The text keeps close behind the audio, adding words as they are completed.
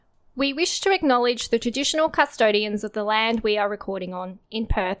We wish to acknowledge the traditional custodians of the land we are recording on in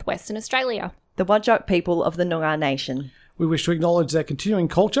Perth, Western Australia. The Whadjuk people of the Noongar Nation. We wish to acknowledge their continuing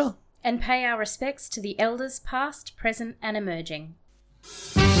culture. And pay our respects to the elders past, present and emerging.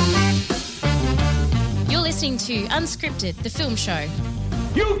 You're listening to Unscripted, the film show.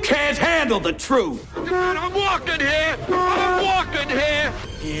 You can't handle the truth. God, I'm walking here. I'm walking here.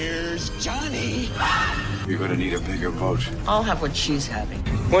 Here's Johnny. You're going to need a bigger boat. I'll have what she's having.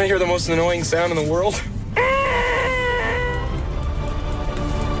 Want to hear the most annoying sound in the world?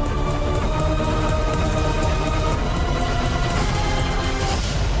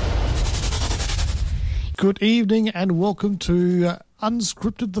 Good evening and welcome to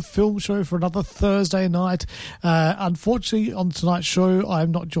Unscripted, the film show for another Thursday night. Unfortunately, on tonight's show, I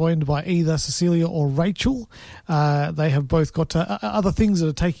am not joined by either Cecilia or Rachel. They have both got other things that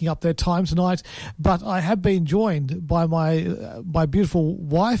are taking up their time tonight, but I have been joined by my beautiful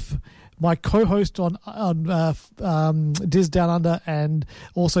wife, my co-host on Diz Down Under and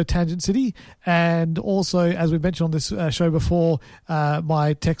also Tangent City, and also, as we mentioned on this show before,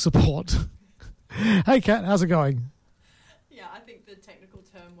 my tech support. Hey, Kat, how's it going? Yeah, I think the technical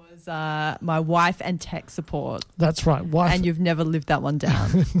term was my wife and tech support. That's right, wife. And you've never lived that one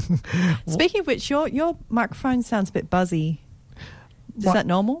down. Speaking of which, your microphone sounds a bit buzzy. Is that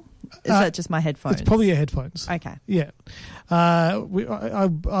normal? Is that just my headphones? It's probably your headphones. Okay. Yeah.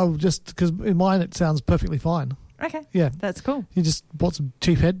 I'll just, because in mine it sounds perfectly fine. Okay. Yeah. That's cool. You just bought some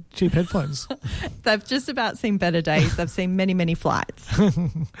cheap headphones. They've just about seen better days. They've seen many, many flights.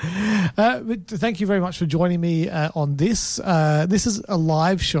 But thank you very much for joining me on this. This is a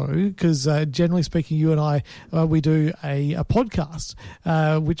live show because generally speaking, you and I, we do a podcast,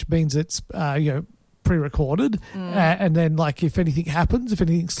 which means it's, pre-recorded, and then like if anything happens, if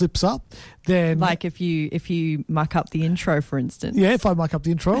anything slips up, then like if you muck up the intro, for instance. Yeah, if I muck up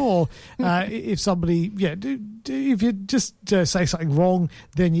the intro, or if somebody, if you just say something wrong,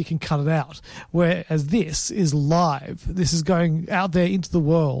 then you can cut it out. Whereas this is live. This is going out there into the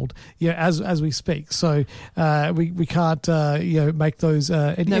world, as we speak. So we can't, make those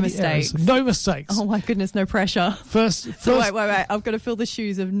any mistakes. Errors. No mistakes. Oh my goodness, no pressure. First. Wait. I've got to fill the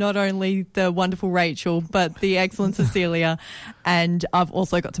shoes of not only the wonderful Rachel, but the excellent Cecilia, and I've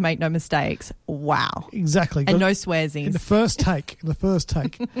also got to make no mistakes. Wow. Exactly. And no swearsies. In the first take.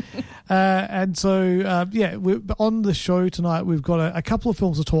 And so, we're on the show tonight, we've got a couple of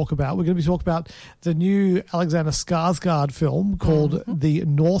films to talk about. We're going to be talking about the new Alexander Skarsgård film called The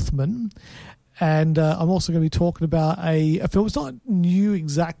Northman. And I'm also going to be talking about a film. It's not new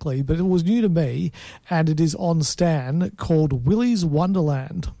exactly, but it was new to me, and it is on Stan, called Willy's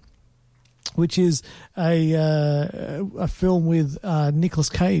Wonderland, which is a film with Nicolas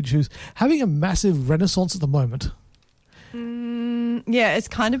Cage, who's having a massive renaissance at the moment. Yeah, it's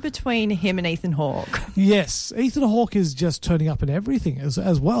kind of between him and Ethan Hawke. Yes, Ethan Hawke is just turning up in everything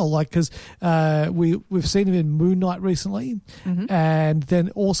as well. Like, because we've seen him in Moon Knight recently, and then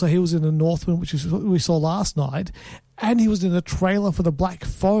also he was in The Northman, which we saw last night, and he was in the trailer for The Black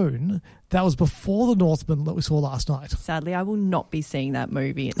Phone. That was before The Northman that we saw last night. Sadly, I will not be seeing that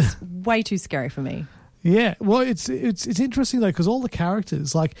movie. It's way too scary for me. Yeah, well, it's interesting though, because all the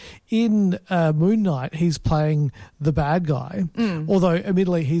characters, like in Moon Knight, he's playing the bad guy. Although,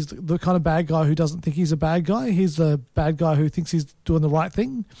 admittedly, he's the kind of bad guy who doesn't think he's a bad guy. He's the bad guy who thinks he's doing the right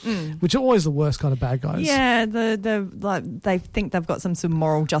thing, which are always the worst kind of bad guys. Yeah, they think they've got some sort of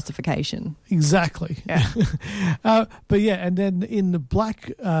moral justification. Exactly. Yeah. But yeah, and then in the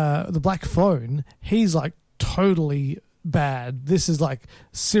Black Phone, he's like totally bad. This is like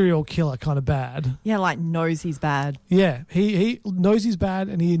serial killer kind of bad. Yeah, like knows he's bad. Yeah, he knows he's bad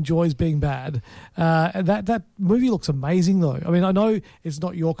and he enjoys being bad. And that movie looks amazing though. I mean, I know it's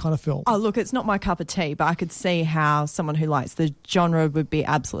not your kind of film. Oh, look, it's not my cup of tea, but I could see how someone who likes the genre would be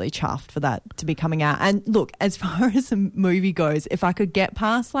absolutely chuffed for that to be coming out. And look, as far as the movie goes, if I could get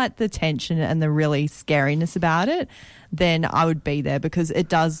past like the tension and the really scariness about it, then I would be there, because it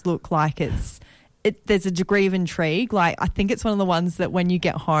does look like there's a degree of intrigue. Like, I think it's one of the ones that when you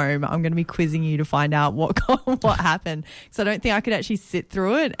get home, I'm going to be quizzing you to find out what happened. So I don't think I could actually sit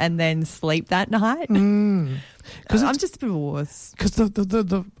through it and then sleep that night. I'm just a bit of a wuss. Because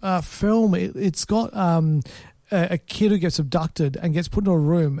the film, it's got a kid who gets abducted and gets put in a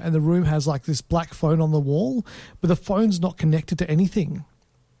room, and the room has like this black phone on the wall, but the phone's not connected to anything.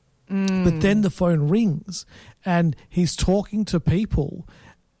 But then the phone rings and he's talking to people.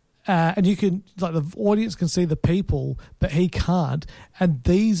 And you can, like, the audience can see the people, but he can't. And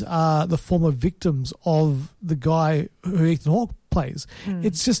these are the former victims of the guy who Ethan Hawke plays.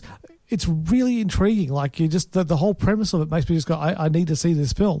 It's just, it's really intriguing. Like you just the whole premise of it makes me just go, I need to see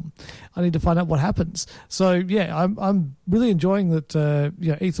this film. I need to find out what happens. So yeah, I'm really enjoying that.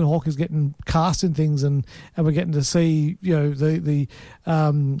 Ethan Hawke is getting cast in things, and we're getting to see the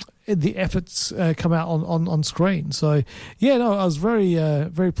efforts come out on screen. So yeah, no, I was very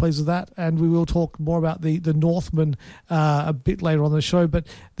very pleased with that, and we will talk more about the Northman a bit later on the show. But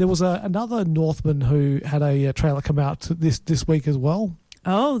there was another Northman who had a trailer come out this week as well.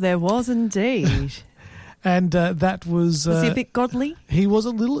 Oh, there was indeed. And that was he a bit godly? He was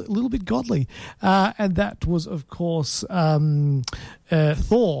a little bit godly, and that was, of course, Thor,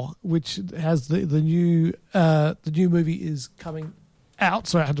 which has the new movie is coming out.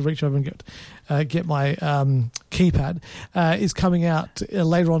 So I had to reach over and get my keypad. Is coming out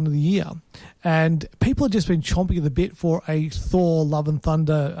later on in the year, and people have just been chomping at the bit for a Thor: Love and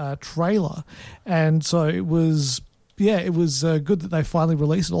Thunder trailer, and so it was. Yeah, it was good that they finally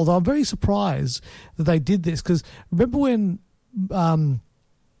released it, although I'm very surprised that they did this, because remember when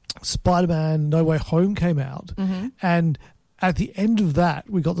Spider-Man No Way Home came out, and at the end of that,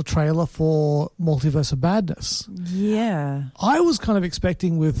 we got the trailer for Multiverse of Madness. Yeah. I was kind of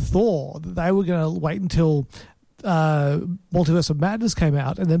expecting with Thor that they were going to wait until Multiverse of Madness came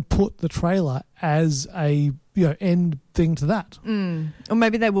out and then put the trailer as a end thing to that. Or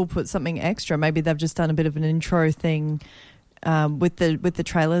maybe they will put something extra. Maybe they've just done a bit of an intro thing with the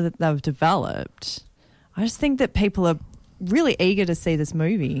trailer that they've developed. I just think that people are really eager to see this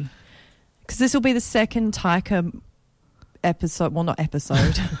movie, because this will be the second Taika episode. Well, not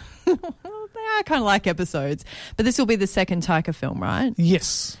episode. They are kind of like episodes, but this will be the second Taika film, right?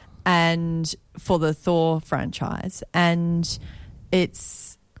 Yes. And for the Thor franchise, and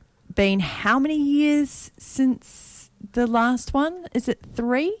it's been how many years since the last one? Is it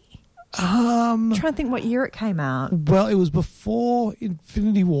 3? I'm trying to think what year it came out. Well, it was before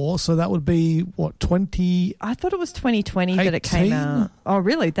Infinity War, so that would be what, 20? I thought it was 2020 that it came out. Oh,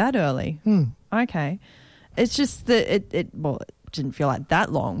 really? That early? Okay. It's just that it didn't feel like that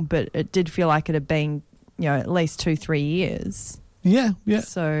long, but it did feel like it had been at least 2-3 years. Yeah.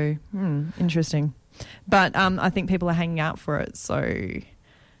 So, interesting. But I think people are hanging out for it, so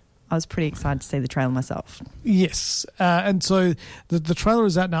I was pretty excited to see the trailer myself. Yes. And so the trailer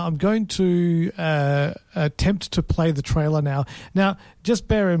is out now. I'm going to attempt to play the trailer now. Now, just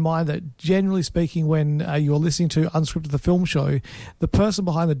bear in mind that generally speaking, when you're listening to Unscripted the Film Show, the person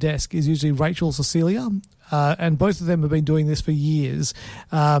behind the desk is usually Rachel Cecilia. And both of them have been doing this for years,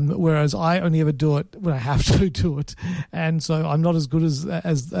 whereas I only ever do it when I have to do it, and so I'm not as good as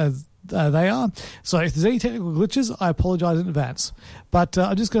they are. So if there's any technical glitches, I apologise in advance. But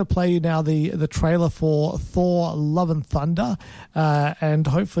I'm just going to play you now the trailer for Thor: Love and Thunder, and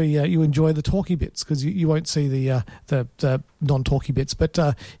hopefully you enjoy the talky bits, because you won't see the non-talky bits. But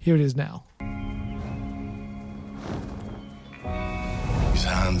here it is now. These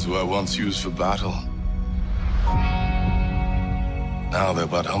hands were once used for battle. Now they're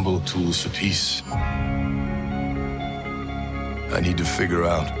but humble tools for peace. I need to figure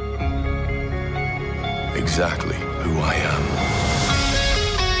out exactly who I am.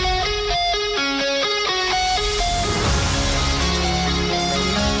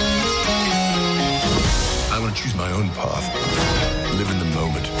 I want to choose my own path, live in the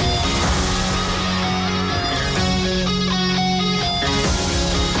moment.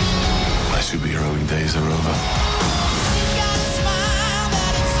 My superheroing days are over.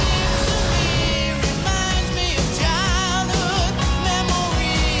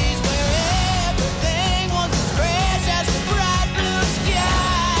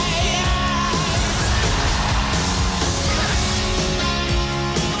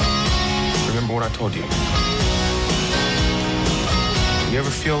 What I told you. You ever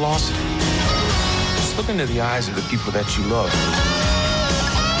feel lost? Just look into the eyes of the people that you love.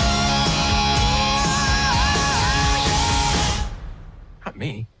 Not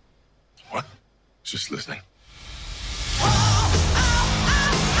me. What? Just listening.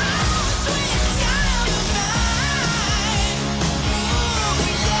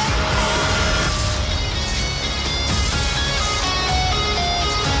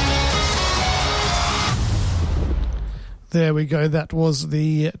 There we go. That was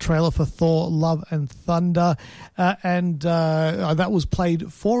the trailer for Thor: Love and Thunder, and that was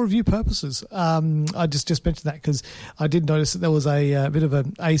played for review purposes. I just mentioned that because I did notice that there was a bit of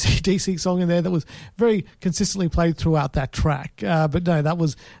an AC/DC song in there that was very consistently played throughout that track. But no, that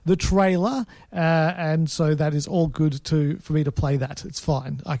was the trailer, and so that is all good for me to play that. It's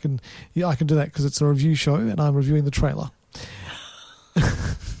fine. I can do that because it's a review show and I'm reviewing the trailer.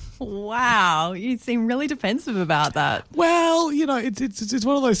 Wow, you seem really defensive about that. Well, it's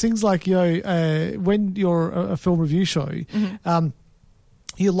one of those things like, when you're a film review show,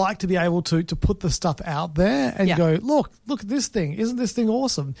 you like to be able to put the stuff out there and go, look at this thing. Isn't this thing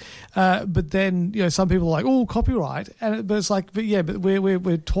awesome? But then, some people are like, oh, copyright. But it's like, but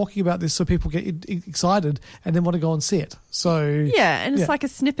we're talking about this so people get excited and then want to go and see it. So and it's like a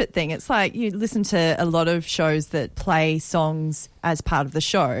snippet thing. It's like you listen to a lot of shows that play songs as part of the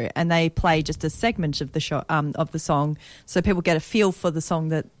show, and they play just a segment of the show of the song, so people get a feel for the song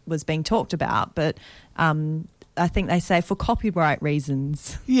that was being talked about. But I think they say for copyright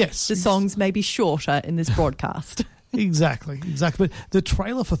reasons, yes, the songs may be shorter in this broadcast. Exactly. But the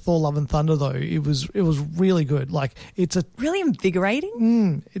trailer for Thor: Love and Thunder, though, it was really good. Like, it's a really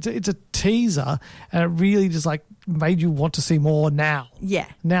invigorating. It's a teaser, and it really just like made you want to see more now. Yeah.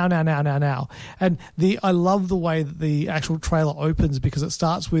 Now. And I love the way that the actual trailer opens, because it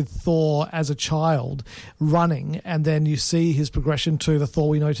starts with Thor as a child running, and then you see his progression to the Thor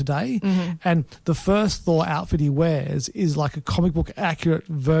we know today. And the first Thor outfit he wears is like a comic book accurate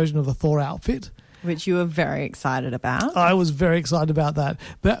version of the Thor outfit. Which you were very excited about. I was very excited about that.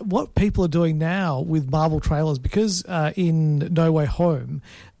 But what people are doing now with Marvel trailers, because in No Way Home,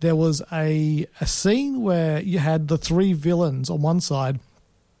 there was a scene where you had the three villains on one side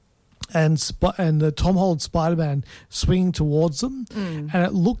and the Tom Holland Spider-Man swinging towards them. And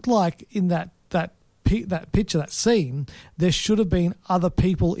it looked like in that picture, that scene, there should have been other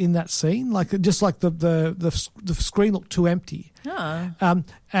people in that scene, just like the screen looked too empty.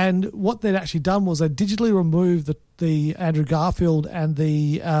 And what they'd actually done was they digitally removed the Andrew Garfield and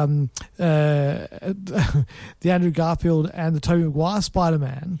the Andrew Garfield and the Tobey Maguire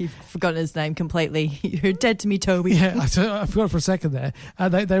Spider-Man. You've forgotten his name completely. You're dead to me, Toby. Yeah, I forgot for a second there.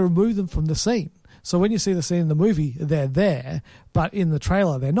 They removed them from the scene. So when you see the scene in the movie, they're there, but in the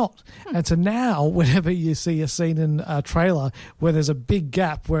trailer, they're not. And so now, whenever you see a scene in a trailer where there's a big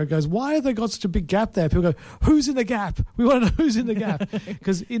gap, where it goes, why have they got such a big gap there? People go, who's in the gap? We want to know who's in the gap.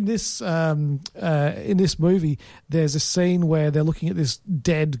 Because in this movie, there's a scene where they're looking at this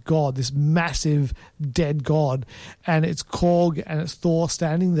dead god, this massive dead god, and it's Korg and it's Thor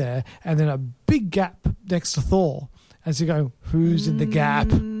standing there, and then a big gap next to Thor. And so you go, who's in the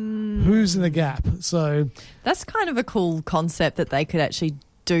gap? Who's in the gap? So that's kind of a cool concept, that they could actually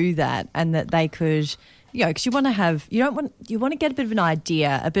do that, and that they could, because you want to get a bit of an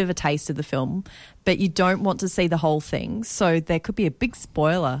idea, a bit of a taste of the film, but you don't want to see the whole thing. So there could be a big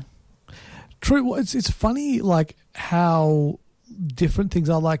spoiler. True. Well, it's funny, like how different things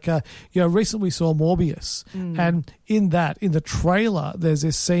are. Like, recently we saw Morbius, and in the trailer, there's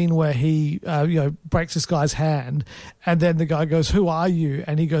this scene where he, breaks this guy's hand, and then the guy goes, "Who are you?"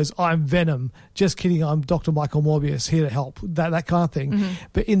 And he goes, "I'm Venom. Just kidding. I'm Dr. Michael Morbius, here to help." That kind of thing.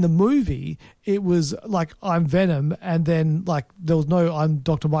 But in the movie, it was like, "I'm Venom," and then like there was no, "I'm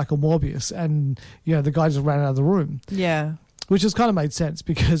Dr. Michael Morbius," and the guy just ran out of the room. Yeah. Which has kind of made sense,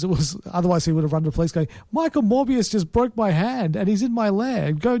 because it was, otherwise he would have run to the police going, "Michael Morbius just broke my hand and he's in my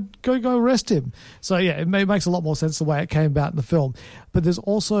leg. Go arrest him." So yeah, it makes a lot more sense the way it came about in the film. But there's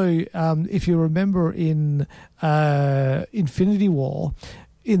also, if you remember in Infinity War,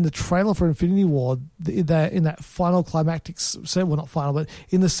 in the trailer for Infinity War, in that final climactic scene, well, not final, but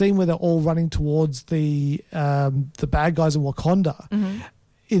in the scene where they're all running towards the bad guys in Wakanda.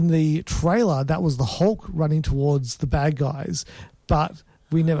 In the trailer, that was the Hulk running towards the bad guys, but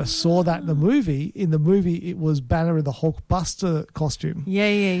we never saw that in the movie. In the movie, it was Banner in the Hulkbuster costume.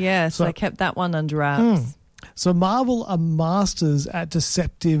 Yeah. So they kept that one under wraps. So Marvel are masters at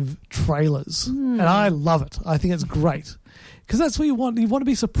deceptive trailers, and I love it. I think it's great, because that's what you want. You want to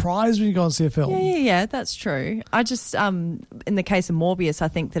be surprised when you go and see a film. Yeah, that's true. I just, in the case of Morbius, I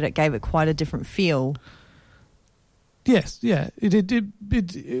think that it gave it quite a different feel. Yes, yeah, it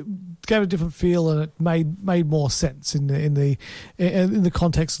gave a different feel, and it made more sense in the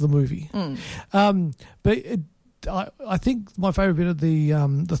context of the movie. But I think my favorite bit of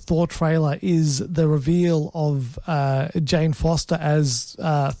the Thor trailer is the reveal of Jane Foster as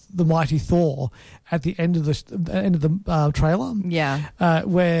the mighty Thor at the end of the trailer. Yeah,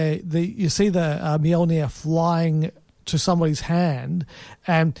 where you see the Mjolnir flying to somebody's hand,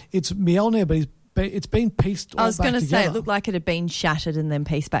 and it's Mjolnir, but it's been pieced all back together. I was going to say, it looked like it had been shattered and then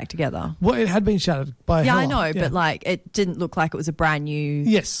pieced back together. Well, it had been shattered by Hela. I know, but like it didn't look like it was a brand new...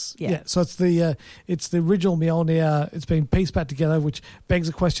 Yes, yeah. So it's the original Mjolnir. It's been pieced back together, which begs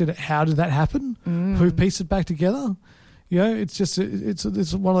the question, how did that happen? Who pieced it back together? It's just, it's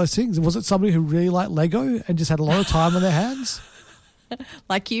one of those things. Was it somebody who really liked Lego and just had a lot of time on their hands?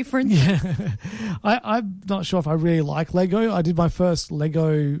 Like you, for instance. Yeah. I'm not sure if I really like Lego. I did my first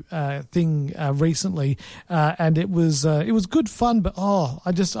Lego thing recently, and it was good fun. But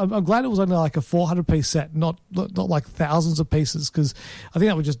I'm glad it was only like a 400-piece set, not like thousands of pieces, because I think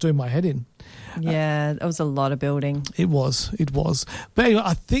that would just do my head in. Yeah, it was a lot of building. It was. But anyway,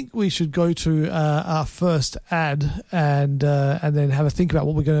 I think we should go to our first ad and then have a think about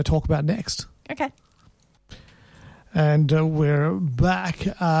what we're going to talk about next. Okay. And we're back.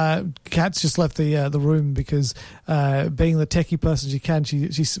 Kat's just left the room because, being the techie person she can,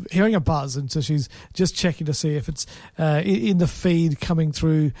 she's hearing a buzz, and so she's just checking to see if it's in the feed coming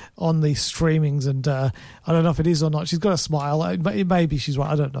through on the streamings. And I don't know if it is or not. She's got a smile. Maybe she's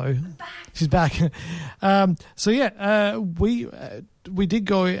right. I don't know. She's back. We did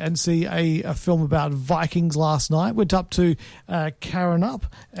go and see a film about Vikings last night. Went up to Karrinyup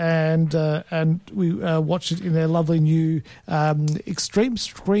and we watched it in their lovely new Extreme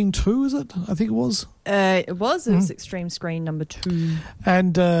Screen 2, is it? I think it was. It was Extreme Screen number 2.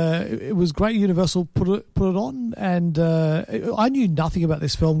 And it was great. Universal put it on, and I knew nothing about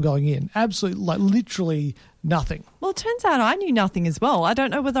this film going in. Absolutely, like literally nothing. Well, it turns out I knew nothing as well. I don't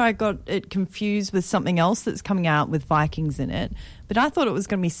know whether I got it confused with something else that's coming out with Vikings in it, but I thought it was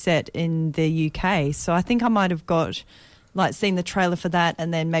going to be set in the UK. So I think I might have seen the trailer for that,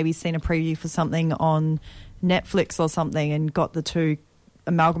 and then maybe seen a preview for something on Netflix or something, and got the two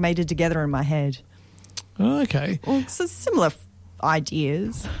amalgamated together in my head. Okay. Well, so similar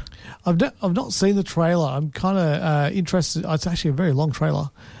ideas. I've not seen the trailer. I'm kind of interested. It's actually a very long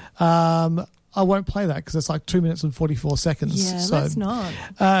trailer. I won't play that because it's like 2 minutes and 44 seconds. Yeah, so, let's not.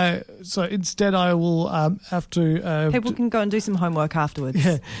 So instead I will have to... People can go and do some homework afterwards.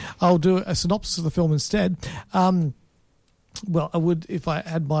 Yeah, I'll do a synopsis of the film instead. Well, I would if I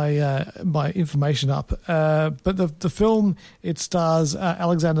had my information up. But the film, it stars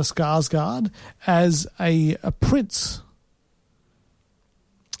Alexander Skarsgård as a prince.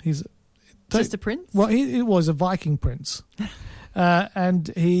 He's just a prince? Well, he was a Viking prince. And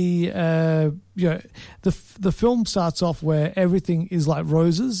he, the film starts off where everything is like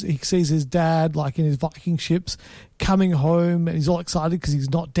roses. He sees his dad, like in his Viking ships, coming home, and he's all excited because he's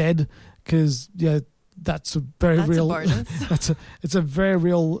not dead. Because that's a very real. It's a very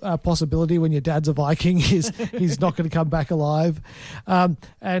real possibility when your dad's a Viking. He's not going to come back alive,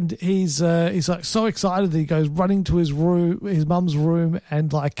 and he's like so excited that he goes running to his room, his mum's room,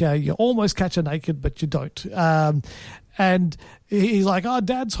 and like you almost catch her naked, but you don't. And he's like, "Oh,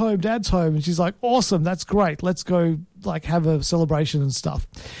 Dad's home," and she's like, "Awesome, that's great. Let's go like have a celebration and stuff."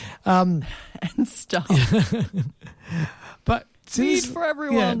 And stuff. But Food for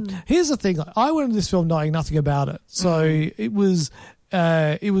everyone. Yeah, here's the thing: I went into this film knowing nothing about it, so it was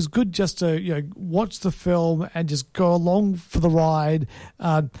good just to watch the film and just go along for the ride.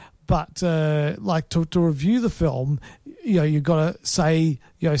 But like to review the film, you've got to say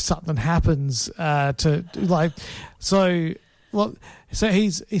something happens to like so. Well, so he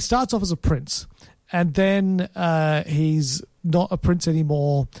starts off as a prince, and then he's not a prince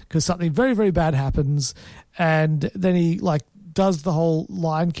anymore because something very, very bad happens, and then he like does the whole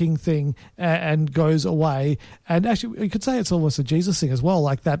Lion King thing and goes away. And actually, you could say it's almost a Jesus thing as well,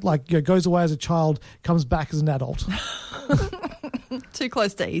 like that. Like goes away as a child, comes back as an adult. Too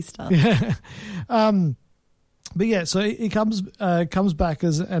close to Easter. Yeah. But yeah, so he comes back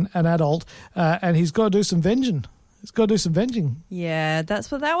as an adult, and he's got to do some venging. Yeah, that's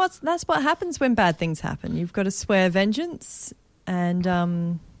what happens when bad things happen. You've got to swear vengeance,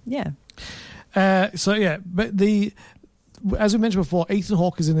 and yeah. But as we mentioned before, Ethan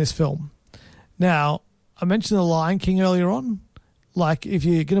Hawke is in this film. Now, I mentioned The Lion King earlier on. Like, if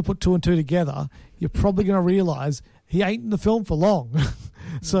you're going to put two and two together, you're probably going to realise he ain't in the film for long.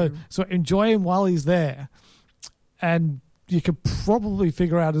 So enjoy him while he's there. And you could probably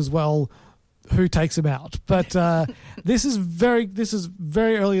figure out as well who takes him out. But this is very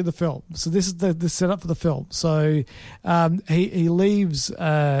early in the film. So this is the setup for the film. So he leaves he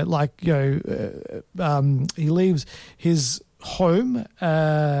leaves his home.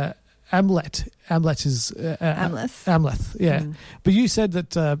 Amleth is Amleth, yeah. But you said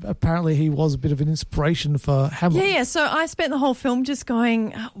that apparently he was a bit of an inspiration for Hamlet. Yeah. So I spent the whole film just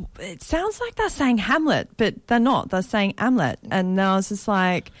going, it sounds like they're saying Hamlet, but they're not. They're saying Amlet, and I was just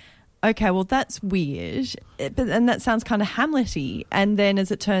like, okay, well that's weird, and that sounds kind of Hamlet-y. And then,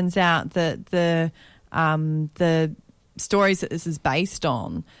 as it turns out, that the stories that this is based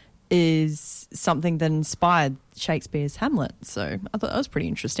on is something that inspired Shakespeare's Hamlet. So I thought that was pretty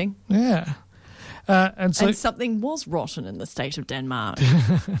interesting. Yeah. And something was rotten in the state of Denmark.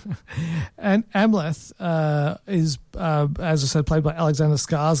 And Amleth is, as I said, played by Alexander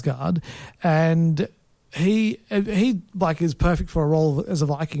Skarsgård, and he is perfect for a role as a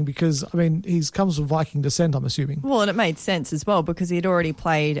Viking because, I mean, he comes from Viking descent, I'm assuming. Well, and it made sense as well because he'd already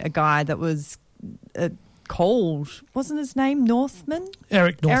played a guy that was called, wasn't his name Northman?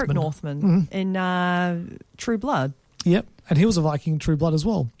 Eric Northman. Eric Northman in True Blood. Yep, and he was a Viking in True Blood as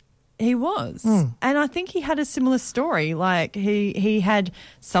well. He was. And I think he had a similar story. Like he had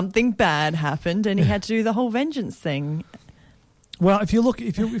something bad happened and he had to do the whole vengeance thing. Well, if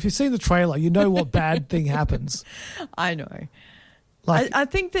you've seen the trailer, you know what bad thing happens. I know. I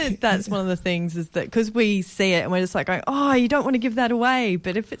think that's one of the things is that because we see it and we're just like going, oh, you don't want to give that away.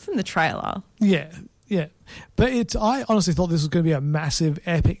 But if it's in the trailer. Yeah. But I honestly thought this was going to be a massive,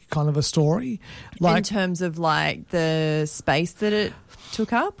 epic kind of a story. In terms of like the space that it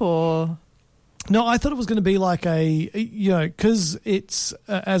took up or... No, I thought it was going to be like because it's,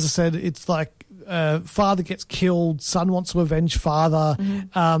 as I said, it's like, father gets killed, son wants to avenge father,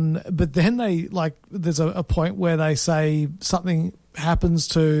 but then there's a point where they say something happens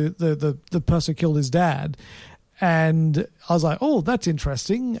to the person who killed his dad, and I was like, oh, that's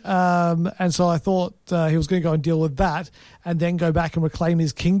interesting, and so I thought he was going to go and deal with that and then go back and reclaim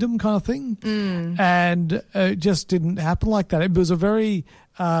his kingdom kind of thing, and it just didn't happen like that. It was a very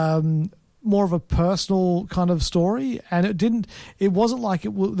more of a personal kind of story, and it wasn't like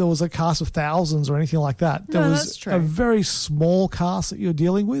there was a cast of thousands or anything like that. There was a very small cast that you're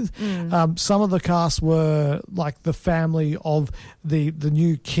dealing with. Some of the cast were like the family of the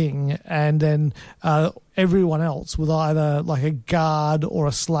new king, and then everyone else was either like a guard or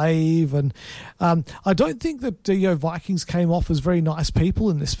a slave, and I don't think that Vikings came off as very nice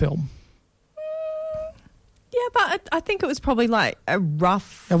people in this film. Yeah, but I think it was probably like a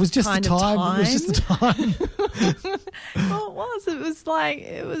rough. It was just kind the time. Of time. It was just the time. Well, it was. It was like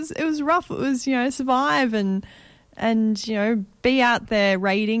it was rough. It was survive and be out there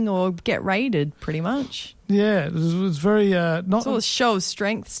raiding or get raided pretty much. Yeah, it was very not. It's all show of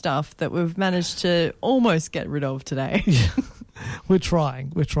strength stuff that we've managed to almost get rid of today. Yeah, we're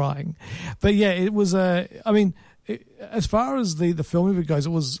trying, but yeah, it was as far as the film of it goes, it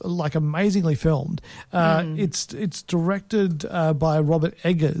was like amazingly filmed. It's directed by Robert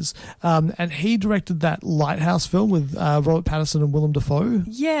Eggers, and he directed that Lighthouse film with Robert Pattinson and Willem Dafoe.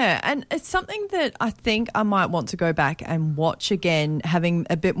 Yeah, and it's something that I think I might want to go back and watch again, having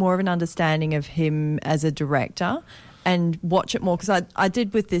a bit more of an understanding of him as a director and watch it more, because I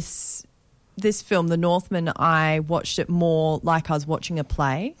did with this film, The Northman, I watched it more like I was watching a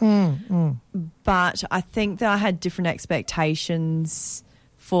play. But I think that I had different expectations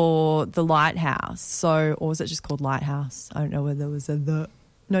for The Lighthouse. Or was it just called Lighthouse? I don't know whether there was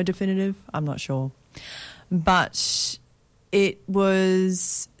no definitive. I'm not sure. But it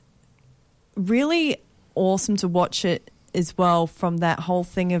was really awesome to watch it as well, from that whole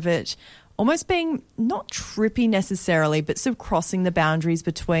thing of it almost being not trippy necessarily, but sort of crossing the boundaries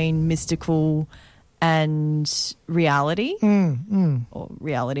between mystical and reality, or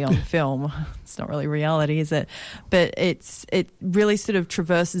reality on film. It's not really reality, is it? But it really sort of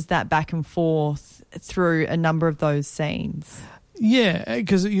traverses that back and forth through a number of those scenes. Yeah,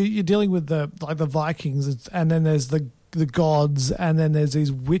 because you're dealing with the Vikings, and then there's the gods, and then there's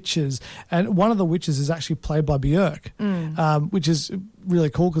these witches, and one of the witches is actually played by Björk, which is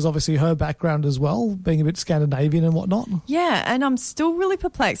really cool because obviously her background as well, being a bit Scandinavian and whatnot. Yeah, and I'm still really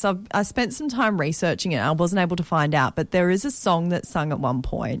perplexed. I spent some time researching it. I wasn't able to find out, but there is a song that's sung at one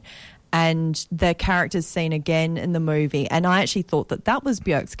point, and the character's seen again in the movie, and I actually thought that was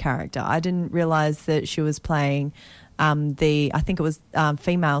Björk's character. I didn't realise that she was playing I think it was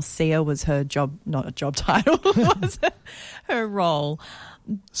female seer was her job, not a job title, was her role.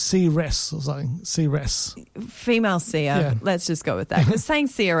 Seeress or something. Seeress. Female seer. Yeah. Let's just go with that. Because saying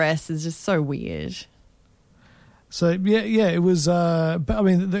seeress is just so weird. So yeah, it was. But I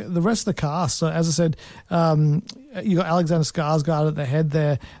mean, the rest of the cast. So as I said, you got Alexander Skarsgård at the head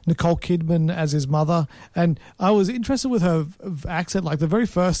there, Nicole Kidman as his mother, and I was interested with her accent. Like the very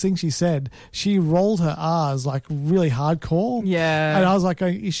first thing she said, she rolled her R's like really hardcore. Yeah, and I was like,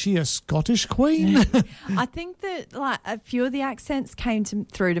 is she a Scottish queen? I think that like a few of the accents came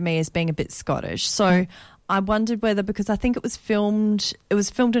through to me as being a bit Scottish. So. I wondered whether, because I think it was filmed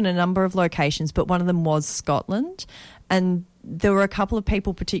in a number of locations, but one of them was Scotland, and there were a couple of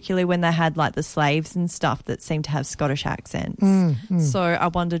people, particularly when they had like the slaves and stuff, that seemed to have Scottish accents. So I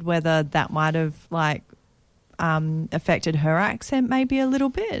wondered whether that might have like affected her accent maybe a little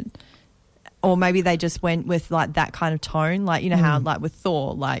bit, or maybe they just went with like that kind of tone, like how like with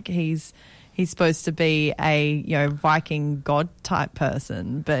Thor, like he's he's supposed to be a Viking god type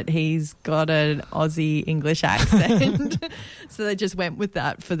person, but he's got an Aussie English accent. So they just went with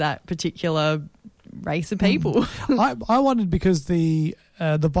that for that particular race of people. I wondered because the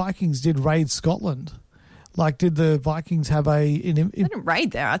Vikings did raid Scotland. Like, did the Vikings have they didn't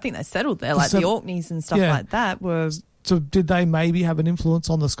raid there. I think they settled there, like the Orkneys and stuff like that were. So did they maybe have an influence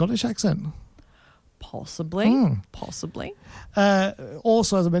on the Scottish accent? Possibly.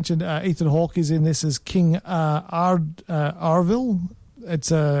 Also, as I mentioned, Ethan Hawke is in this as King Arvil.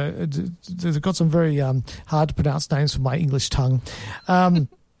 They've got some very hard to pronounce names for my English tongue.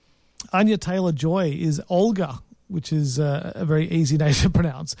 Anya Taylor-Joy is Olga, which is a very easy name to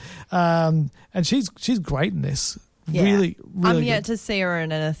pronounce, and she's great in this. Yeah. Really I'm yet to see her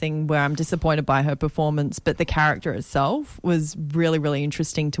in anything where I'm disappointed by her performance, but the character itself was really, really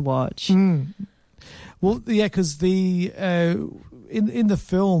interesting to watch. Well, yeah, because in the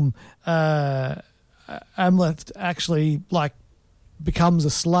film, Amleth actually becomes a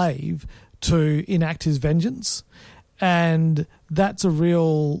slave to enact his vengeance, and that's a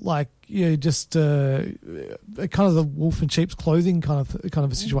real just kind of the wolf in sheep's clothing kind of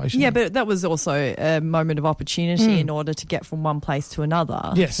a situation. Yeah, but that was also a moment of opportunity in order to get from one place to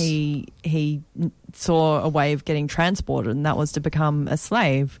another. Yes, he saw a way of getting transported, and that was to become a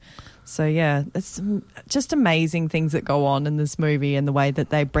slave. So, yeah, it's just amazing things that go on in this movie and the way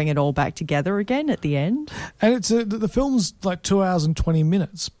that they bring it all back together again at the end. And it's the film's 2 hours and 20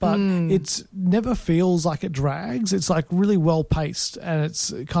 minutes, but it never feels like it drags. It's really well paced, and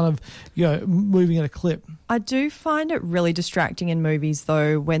it's kind of moving at a clip. I do find it really distracting in movies,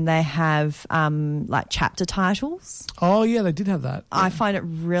 though, when they have chapter titles. Oh, yeah, they did have that. Yeah. I find it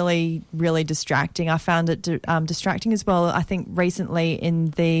really, really distracting. I found it distracting as well. I think recently in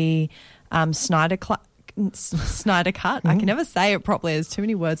the Snyder Cut. I can never say it properly. There's too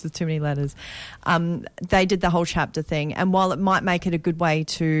many words with too many letters. They did the whole chapter thing, and while it might make it a good way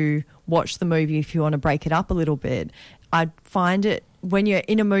to watch the movie if you want to break it up a little bit, I find it when you're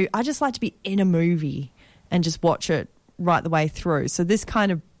in a movie. I just like to be in a movie and just watch it right the way through. So this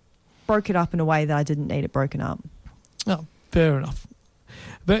kind of broke it up in a way that I didn't need it broken up. Oh, fair enough.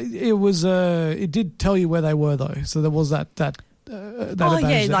 But it was it did tell you where they were, though. So there was that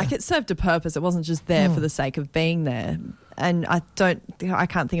it served a purpose. It wasn't just there for the sake of being there. And I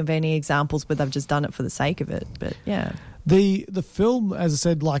can't think of any examples where they've just done it for the sake of it. But yeah. The film, as I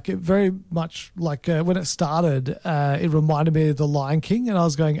said, it very much when it started, it reminded me of The Lion King, and I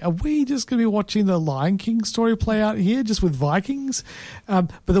was going, are we just going to be watching the Lion King story play out here just with Vikings?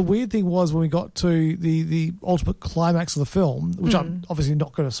 But the weird thing was when we got to the ultimate climax of the film, which I'm obviously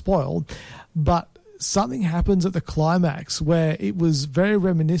not going to spoil, but something happens at the climax where it was very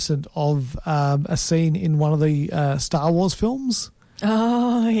reminiscent of a scene in one of the Star Wars films.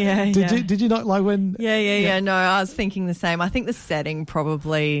 Oh, yeah. Did you not when? Yeah. No, I was thinking the same. I think the setting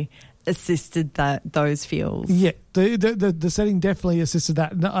probably assisted those feels. Yeah, the setting definitely assisted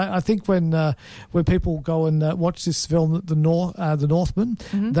that. And I think when people go and watch this film, The Northman,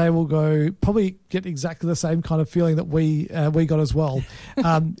 they will probably get exactly the same kind of feeling that we got as well.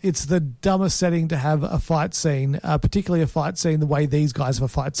 It's the dumbest setting to have a fight scene, particularly a fight scene the way these guys have a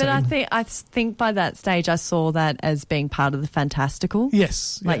fight scene. But I think by that stage I saw that as being part of the fantastical.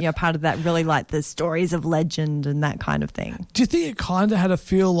 Yes, part of that, really the stories of legend and that kind of thing. Do you think it kind of had a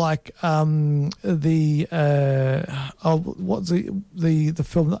feel like what's the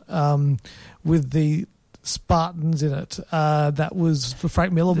film with the Spartans in it? That was for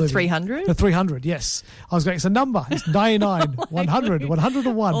Frank Miller movie. 300? The 300, yes. I was going, it's a number. It's 99, 100,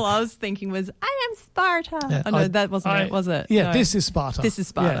 101. All I was thinking was, I am Sparta. Yeah, no, that wasn't it, was it? Yeah, no. This is Sparta. This is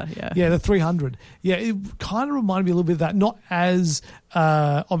Sparta, yeah. Yeah, the 300. Yeah, it kind of reminded me a little bit of that. Not as,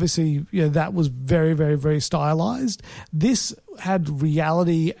 obviously, that was very, very, very stylized. This had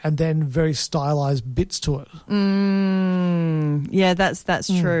reality and then very stylized bits to it. Yeah, that's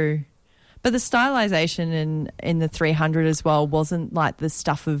true. But the stylization in the 300 as well wasn't like the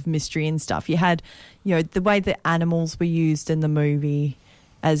stuff of mystery and stuff. You had, the way the animals were used in the movie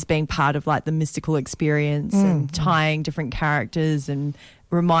as being part of the mystical experience and tying different characters and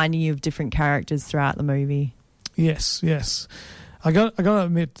reminding you of different characters throughout the movie. Yes. I got to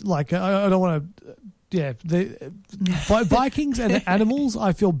admit, I don't want to. Yeah, the Vikings and the animals.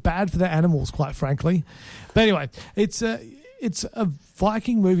 I feel bad for the animals, quite frankly. But anyway, it's a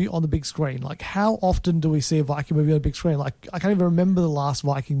Viking movie on the big screen. How often do we see a Viking movie on the big screen? I can't even remember the last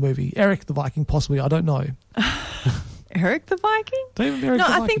Viking movie. Eric the Viking, possibly. I don't know. Eric the Viking?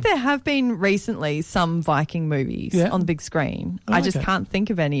 I think there have been recently some Viking movies on the big screen. I just can't think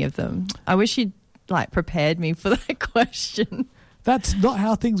of any of them. I wish you'd prepared me for that question. That's not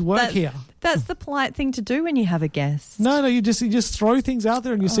how things work here. That's the polite thing to do when you have a guest. No, you just throw things out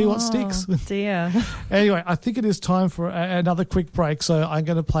there and you see what sticks. Dear. Anyway, I think it is time for another quick break, so I'm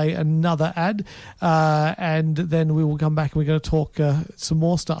going to play another ad, and then we will come back and we're going to talk some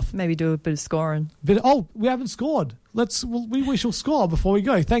more stuff. Maybe do a bit of scoring. We haven't scored. We shall score before we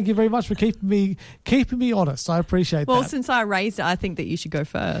go. Thank you very much for keeping me honest. I appreciate that. Well, since I raised it, I think that you should go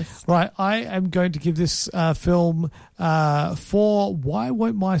first. Right, I am going to give this film 4 Why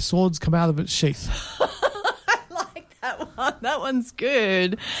Won't My Swords Come Out of Its Sheath? I like that one. That one's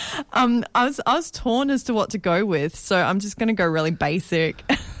good. I was torn as to what to go with, so I'm just going to go really basic.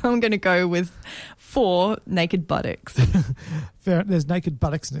 I'm going to go with 4 naked buttocks. There's naked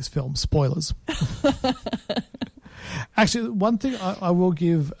buttocks in this film. Spoilers. Actually, one thing I will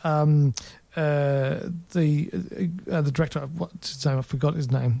give the director, what's his name? I forgot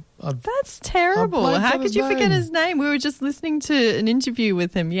his name. That's terrible. How could you forget his name? We were just listening to an interview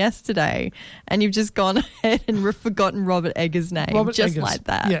with him yesterday, and you've just gone ahead and forgotten Robert Eggers' name. Robert Eggers. Like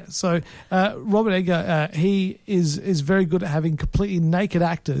that. Yeah, so Robert Egger, he is very good at having completely naked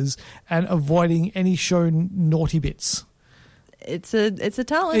actors and avoiding any shown naughty bits. It's a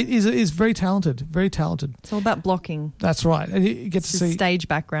talent. It is very talented. Very talented. It's all about blocking. That's right. And you get to see stage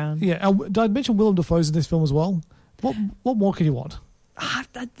background. Yeah. Did I mention Willem Dafoe's in this film as well? What more can you want?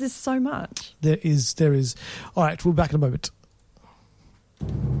 There's so much. There is. All right, we'll be back in a moment.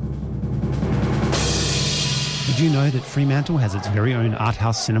 Did you know that Fremantle has its very own art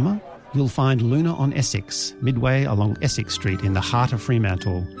house cinema? You'll find Luna on Essex, midway along Essex Street in the heart of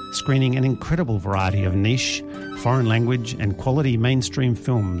Fremantle, screening an incredible variety of niche, foreign language and quality mainstream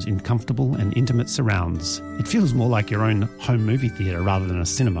films in comfortable and intimate surrounds. It feels more like your own home movie theatre rather than a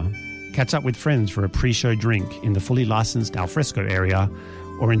cinema. Catch up with friends for a pre-show drink in the fully licensed alfresco area,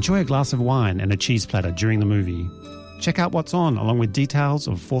 or enjoy a glass of wine and a cheese platter during the movie. Check out what's on, along with details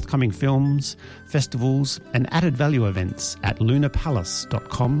of forthcoming films, festivals and added value events at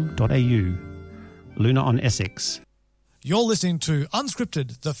lunapalace.com.au. Luna on Essex. You're listening to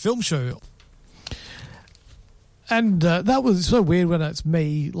Unscripted, the film show. And that was so weird when it's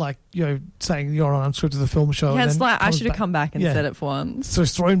me, saying you're on Unscripted, the film show. Yeah, it's like I should have come back and said it for once. So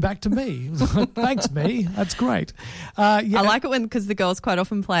it's thrown back to me. Thanks, me. That's great. I like it because the girls quite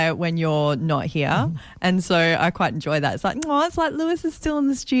often play it when you're not here. Mm-hmm. And so I quite enjoy that. It's like, it's like Lewis is still in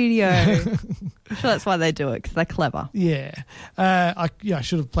the studio. I'm sure that's why they do it, because they're clever. Yeah. I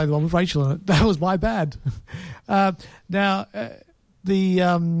should have played the one with Rachel in it. That was my bad.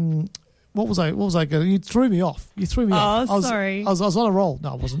 What was I going to... You threw me off. Oh, sorry. I was on a roll. No,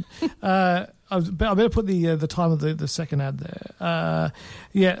 I wasn't. I better put the time of the second ad there.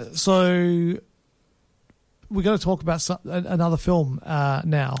 So we're going to talk about another film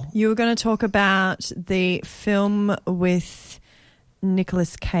now. You were going to talk about the film with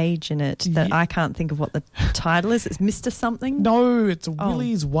Nicolas Cage in it that I can't think of what the title is. It's Mr. Something? No, it's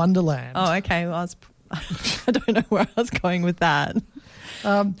Willy's Wonderland. Oh, okay. Well, I don't know where I was going with that.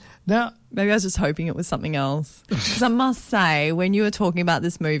 Now, maybe I was just hoping it was something else. Because I must say, when you were talking about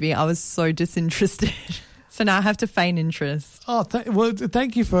this movie, I was so disinterested. So now I have to feign interest. Oh,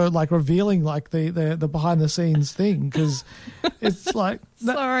 thank you for revealing the behind the scenes thing, because it's like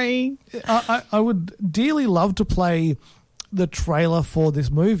sorry. I would dearly love to play the trailer for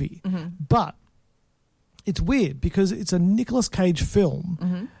this movie, but it's weird because it's a Nicolas Cage film.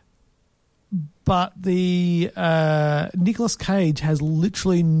 Mm-hmm. But the Nicolas Cage has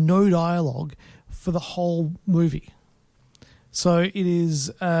literally no dialogue for the whole movie. So it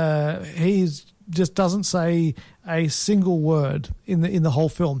is he just doesn't say a single word in the whole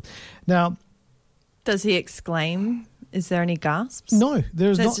film. Now, does he exclaim? Is there any gasps? No,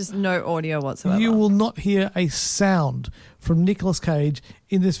 there's just no audio whatsoever. You will not hear a sound from Nicolas Cage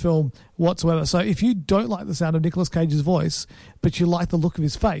in this film whatsoever. So if you don't like the sound of Nicolas Cage's voice, but you like the look of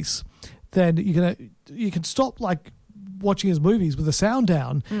his face, then you can stop watching his movies with the sound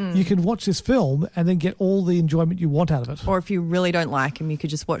down. You can watch this film and then get all the enjoyment you want out of it. Or if you really don't like him, you could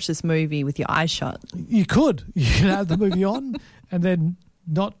just watch this movie with your eyes shut. You could. You can have the movie on and then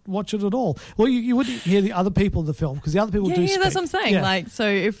not watch it at all. Well, you wouldn't hear the other people in the film, because the other people do speak. Yeah, that's what I'm saying. Yeah. So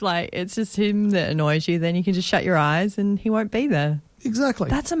if it's just him that annoys you, then you can just shut your eyes and he won't be there. Exactly.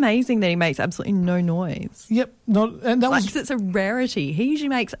 That's amazing that he makes absolutely no noise. Yep. Because it's a rarity. He usually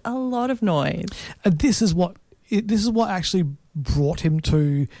makes a lot of noise. And this is what actually brought him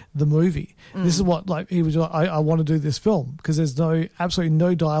to the movie. This is what he was like, I want to do this film, because there's absolutely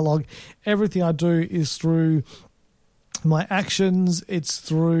no dialogue. Everything I do is through my actions. It's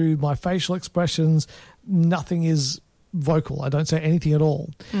through my facial expressions. Nothing is vocal. I don't say anything at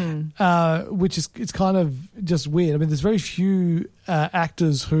all. which is it's kind of just weird. I mean, there's very few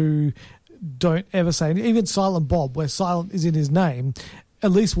actors who don't ever say, even Silent Bob, where silent is in his name,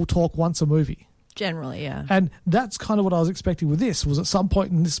 at least will talk once a movie. Generally, yeah. And that's kind of what I was expecting with this, was at some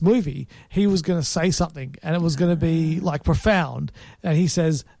point in this movie, he was going to say something and it was going to be like profound, and he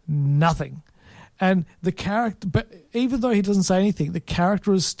says nothing. And the character, but even though he doesn't say anything, the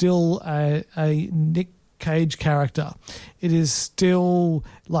character is still a Nick Cage character. It is still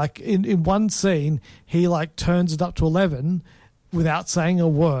like in one scene, he like turns it up to 11 without saying a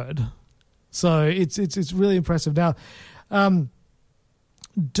word. So it's really impressive. Now,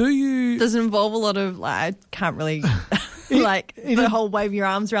 does it involve a lot of like, I can't really the whole wave your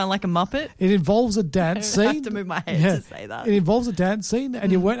arms around like a Muppet? It involves a dance scene. I have to move my head to say that. It involves a dance scene,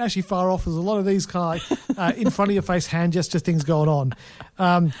 and you weren't actually far off. There's a lot of these kind of like, in front of your face hand gesture things going on.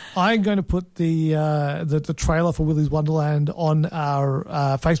 I'm going to put the trailer for Willy's Wonderland on our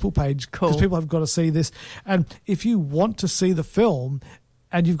Facebook page because people have got to see this. And if you want to see the film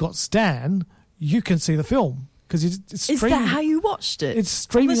and you've got Stan, you can see the film. It's Is that how you watched it? It's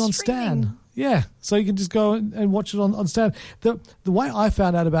streaming on Stan. Yeah, so you can just go and watch it on Stan. The way I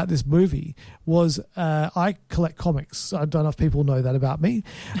found out about this movie was I collect comics. I don't know if people know that about me.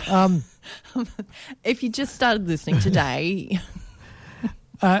 If you just started listening today...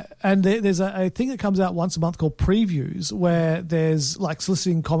 and there's a thing that comes out once a month called Previews, where there's like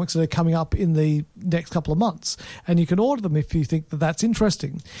soliciting comics that are coming up in the next couple of months, and you can order them if you think that that's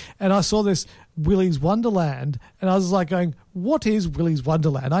interesting. And I saw this Willy's Wonderland, and I was like going, what is Willy's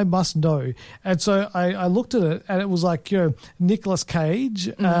Wonderland? I must know. And so I looked at it, and it was like, Nicolas Cage.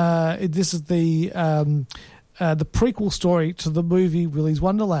 This is the prequel story to the movie Willy's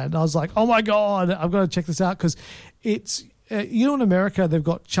Wonderland. And I was like, oh my God, I've got to check this out because it's... in America, they've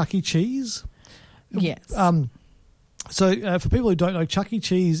got Chuck E. Cheese. Yes. So for people who don't know, Chuck E.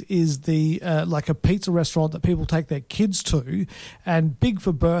 Cheese is the like a pizza restaurant that people take their kids to, and big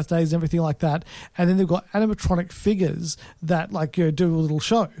for birthdays and everything like that. And then they've got animatronic figures that like do a little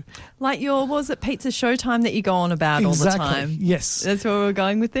show. Like what was it, Pizza Showtime that you go on about all the time? Yes. That's where we're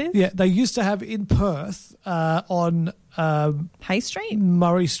going with this? Yeah, they used to have in Perth on... Hay Street?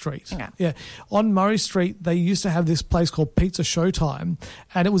 Murray Street. Okay. Yeah. On Murray Street, they used to have this place called Pizza Showtime,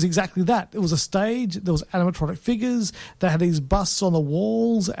 and it was exactly that. It was a stage, there was animatronic figures, they had these busts on the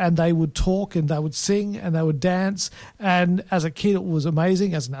walls, and they would talk, and they would sing, and they would dance, and as a kid, it was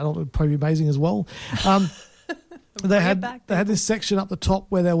amazing. As an adult, it would probably be amazing as well. They had this section up the top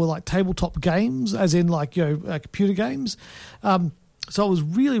where there were like tabletop games, as in like, computer games. So it was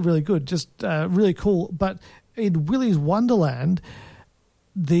really, really good, just really cool. But in Willy's Wonderland,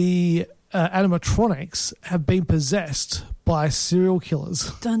 the animatronics have been possessed by serial killers.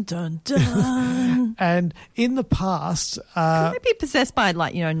 Dun, dun, dun. And in the past... Could they be possessed by,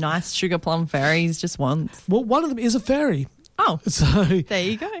 nice sugar plum fairies just once? Well, one of them is a fairy. Oh, so there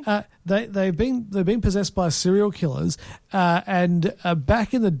you go. They've been possessed by serial killers, and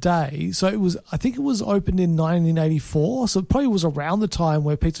back in the day, so I think it was opened in 1984, so it probably was around the time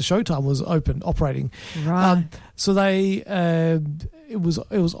where Pizza Showtime was operating. Right. So it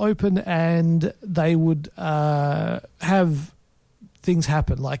was open, and they would have things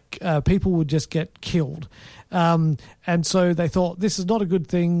happen, like people would just get killed. And so they thought, this is not a good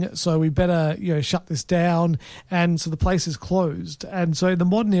thing, so we better, shut this down. And so the place is closed. And so in the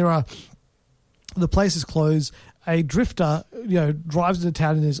modern era, the place is closed. A drifter, drives into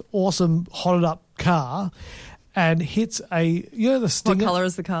town in his awesome hotted up car and hits the Stinger. What colour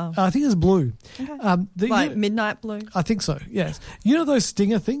is the car? I think it's blue. Okay. Midnight blue? I think so, yes. You know those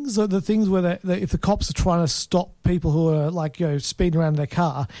Stinger things, the things where if the cops are trying to stop people who are speeding around in their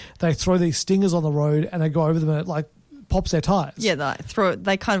car, they throw these stingers on the road and they go over them and it pops their tyres. Yeah,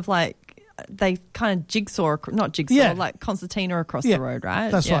 they kind of jigsaw, not jigsaw, like concertina across the road,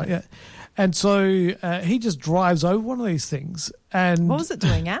 right? That's right, yeah. And so he just drives over one of these things. And what was it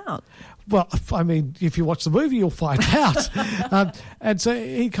doing out? Well, I mean, if you watch the movie, you'll find out. And so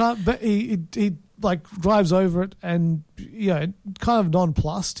he can't, but he drives over it and, kind of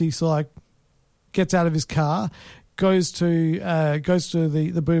nonplussed. He's gets out of his car, goes to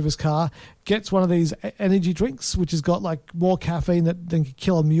the boot of his car, gets one of these energy drinks, which has got more caffeine than can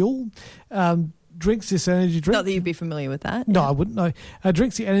kill a mule. Drinks this energy drink. Not that you'd be familiar with that. No, I wouldn't know.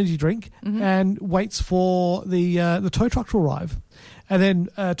 Drinks the energy drink and waits for the tow truck to arrive. And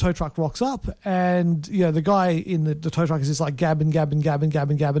then tow truck rocks up, and the guy in the tow truck is just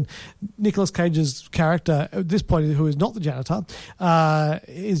gabbing. Nicolas Cage's character at this point, who is not the janitor,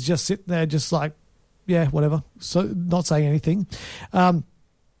 is just sitting there, just whatever, so not saying anything.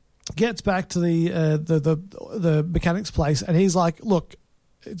 Gets back to the mechanic's place, and he's like, "Look,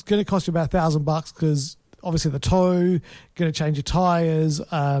 it's going to cost you about $1,000 because obviously the tow, going to change your tires,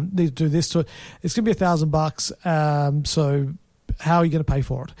 need to do this to it. It's going to be $1,000. So how are you going to pay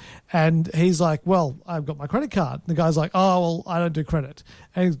for it? And he's like, well, I've got my credit card. And the guy's like, oh, well, I don't do credit.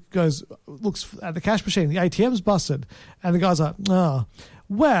 And he goes, looks at the cash machine, the ATM's busted. And the guy's like, oh,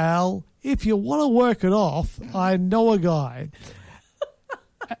 well, if you want to work it off, I know a guy.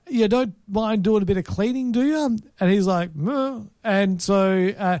 You don't mind doing a bit of cleaning, do you? And he's like, meh. And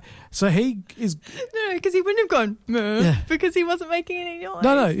so he is... No, because he wouldn't have gone, meh, because he wasn't making any noise.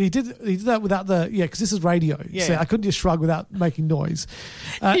 No, he did that without the... Yeah, because this is radio. Yeah. So I couldn't just shrug without making noise.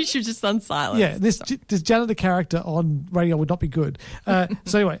 You should just done silence. Yeah, this janitor character on radio would not be good.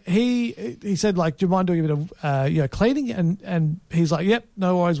 So anyway, he said, like, do you mind doing a bit of cleaning? And he's like, yep,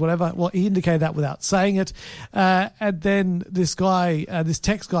 no worries, whatever. Well, he indicated that without saying it. And then this guy, this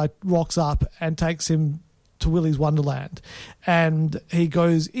text guy rocks up and takes him to Willy's Wonderland. And he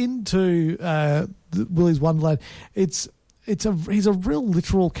goes into Willy's Wonderland. He's a real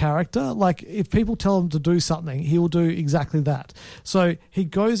literal character. Like, if people tell him to do something, he will do exactly that. So he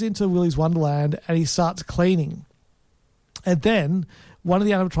goes into Willy's Wonderland and he starts cleaning. And then one of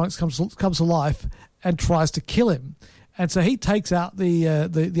the animatronics comes to life and tries to kill him. And so he takes out the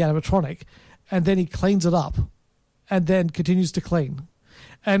animatronic and then he cleans it up and then continues to clean.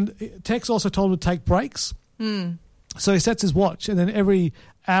 And Tex also told him to take breaks. So he sets his watch, and then every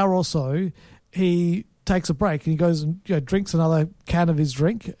hour or so he takes a break and he goes and drinks another can of his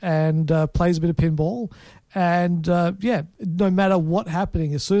drink and plays a bit of pinball. And no matter what's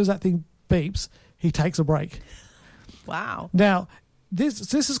happening, as soon as that thing beeps, he takes a break. Wow. Now,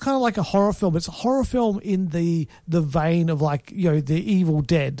 this is kind of like a horror film. It's a horror film in the vein of, like, The Evil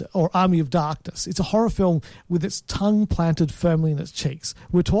Dead or Army of Darkness. It's a horror film with its tongue planted firmly in its cheeks.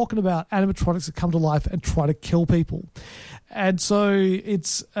 We're talking about animatronics that come to life and try to kill people. And so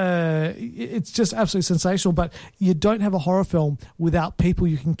it's just absolutely sensational. But you don't have a horror film without people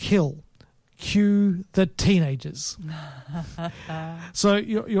you can kill. Cue the teenagers. So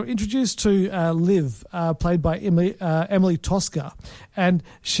you're introduced to Liv, played by Emily Tosca, and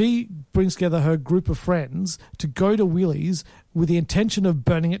she brings together her group of friends to go to Willy's with the intention of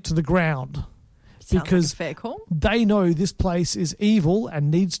burning it to the ground. Sounds because like a fair call. They know this place is evil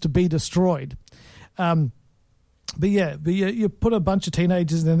and needs to be destroyed. But you put a bunch of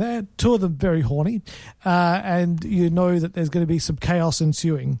teenagers in there, two of them very horny, and you know that there's going to be some chaos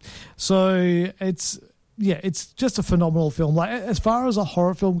ensuing. So it's just a phenomenal film. Like, as far as a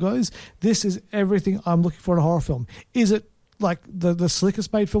horror film goes, this is everything I'm looking for in a horror film. Is it like the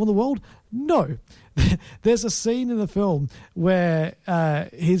slickest made film in the world? No. There's a scene in the film where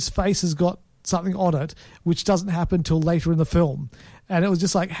his face has got something on it, which doesn't happen till later in the film. And it was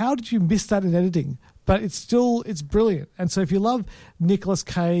just like, how did you miss that in editing? But it's brilliant. And so if you love Nicolas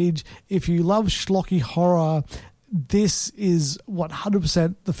Cage, if you love schlocky horror, this is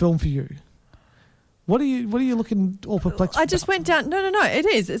 100% the film for you. What are you looking all perplexed I just went down. No. It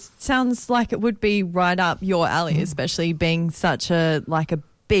is. It sounds like it would be right up your alley, especially being such a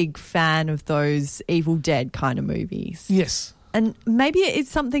big fan of those Evil Dead kind of movies. Yes. And maybe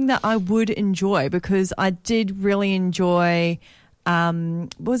it's something that I would enjoy, because I did really enjoy...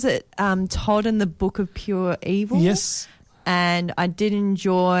 was it Todd and the Book of Pure Evil? Yes. And I did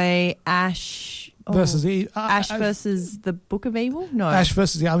enjoy Ash versus Ash versus the Book of Evil? No. Ash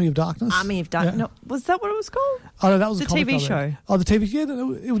versus the Army of Darkness. Army of Darkness. Yeah. No, was that what it was called? Oh, no, that was the a comic TV show. Oh, the TV. Yeah,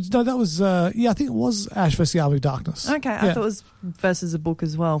 that was. I think it was Ash versus the Army of Darkness. Okay, I thought it was versus a book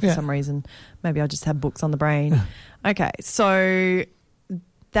as well for some reason. Maybe I just had books on the brain. Okay, so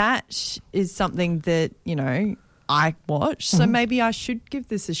that is something that I watch, so maybe I should give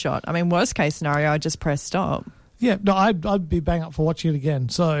this a shot. I mean, worst case scenario, I just press stop. Yeah, no, I'd be bang up for watching it again.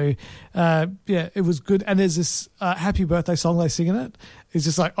 So, it was good. And there's this Happy Birthday song they sing in it. It's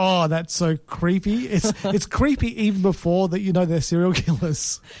just like, oh, that's so creepy. It's creepy even before that they're serial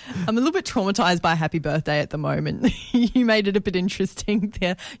killers. I'm a little bit traumatized by Happy Birthday at the moment. You made it a bit interesting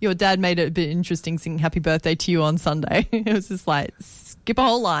there. Your dad made it a bit interesting singing Happy Birthday to you on Sunday. It was just like, skip a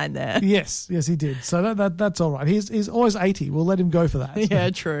whole line there. Yes, he did. So that's all right. He's always 80. We'll let him go for that. Yeah,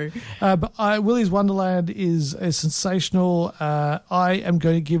 true. But Willy's Wonderland is sensational. I am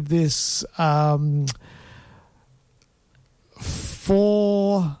going to give this 4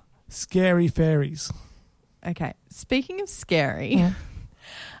 scary fairies. Okay. Speaking of scary,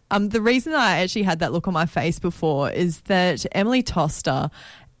 the reason I actually had that look on my face before is that Emily Tosca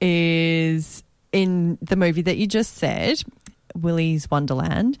is in the movie that you just said, Willy's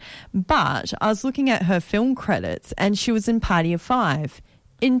Wonderland, but I was looking at her film credits and she was in Party of Five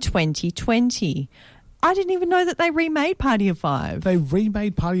in 2020. I didn't even know that they remade Party of Five. They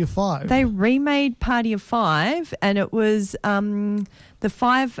remade Party of Five. They remade Party of Five, and it was the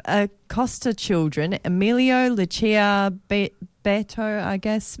five Costa children, Emilio, Lucia, Beto, I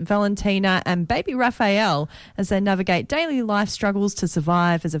guess, Valentina, and baby Raphael, as they navigate daily life struggles to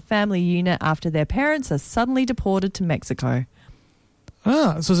survive as a family unit after their parents are suddenly deported to Mexico.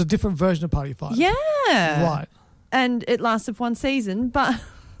 So it's a different version of Party of Five. Yeah. Right. And it lasted 1 season, but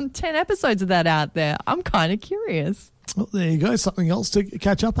 10 episodes of that out there. I'm kind of curious. Well, there you go. Something else to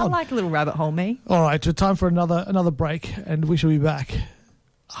catch up I on. like a little rabbit hole, me. All right, time for another break, and we shall be back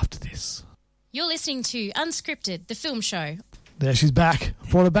after this. You're listening to Unscripted, the film show. There, she's back.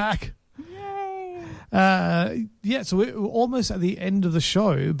 Brought her back. Yay. So we're almost at the end of the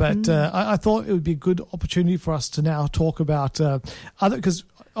show, but I thought it would be a good opportunity for us to now talk about other, because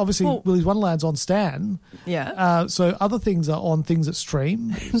obviously Willy's Wonderland's on Stan. Yeah. So other things are on things that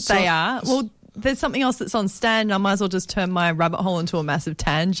stream. They are. Well, there's something else that's on Stan. I might as well just turn my rabbit hole into a massive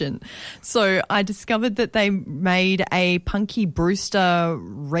tangent. So I discovered that they made a Punky Brewster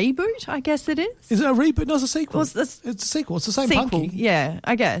reboot, I guess it is. Is it a reboot? No, it's a sequel. Well, it's a sequel. It's the same sequel, Punky. Yeah,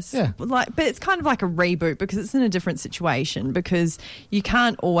 I guess. Yeah. But it's kind of like a reboot because it's in a different situation, because you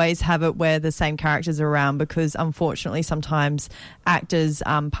can't always have it where the same characters are around, because unfortunately sometimes actors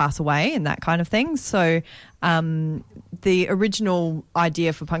pass away and that kind of thing. So the original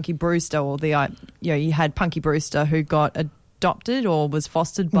idea for Punky Brewster, or you had Punky Brewster who got adopted or was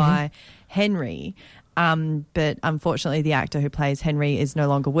fostered by Henry, but unfortunately the actor who plays Henry is no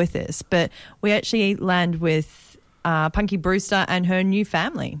longer with us. But we actually land with Punky Brewster and her new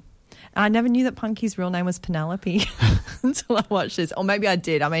family. I never knew that Punky's real name was Penelope until I watched this. Or maybe I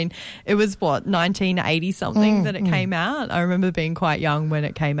did. I mean, it was, 1980-something that it came out? I remember being quite young when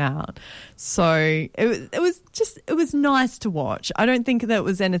it came out. So it was nice to watch. I don't think that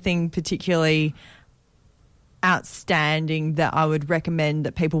was anything particularly outstanding that I would recommend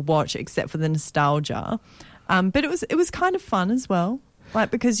that people watch, except for the nostalgia. But it was kind of fun as well.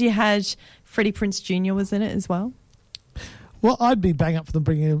 Because you had Freddie Prinze Jr. was in it as well. Well, I'd be bang up for them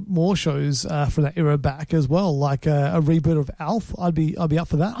bringing in more shows from that era back as well, like a reboot of Alf. I'd be up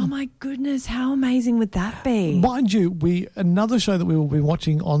for that. Oh my goodness, how amazing would that be? Mind you, another show that we will be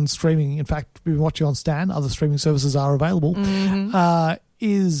watching on streaming. In fact, we've been watching on Stan. Other streaming services are available.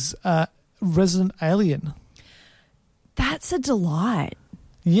 Is Resident Alien. That's a delight.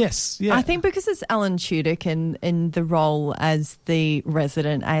 Yes, yeah. I think because it's Alan Tudyk in the role as the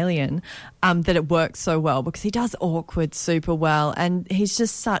resident alien, that it works so well, because he does awkward super well, and he's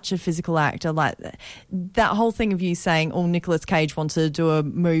just such a physical actor. Like that whole thing of you saying, Nicolas Cage wanted to do a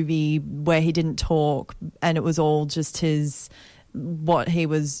movie where he didn't talk and it was all just his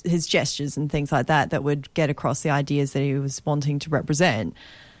gestures and things like that would get across the ideas that he was wanting to represent.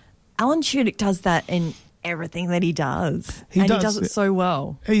 Alan Tudyk does that in everything that he does. He does it so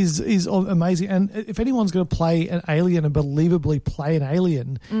well. He's amazing. And if anyone's going to play an alien and believably play an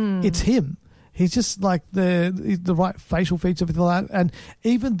alien, it's him. He's just like the right facial features, everything like that. And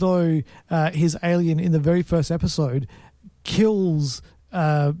even though his alien in the very first episode kills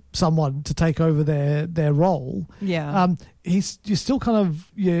someone to take over their role, you're still kind of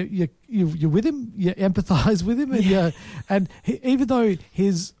you're with him, you empathise with him, and even though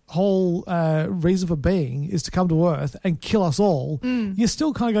his whole reason for being is to come to Earth and kill us all, you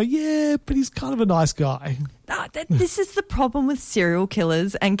still kind of go, but he's kind of a nice guy. This is the problem with serial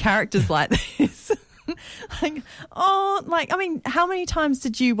killers and characters like this. How many times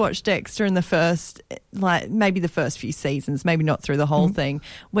did you watch Dexter in the first, maybe the first few seasons, maybe not through the whole thing,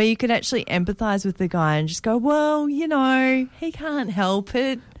 where you could actually empathise with the guy and just go, well, he can't help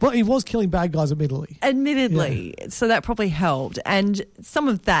it. Well, he was killing bad guys, admittedly. So that probably helped. And some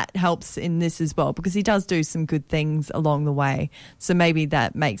of that helps in this as well, because he does do some good things along the way. So maybe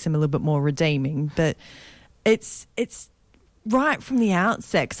that makes him a little bit more redeeming. But it's right from the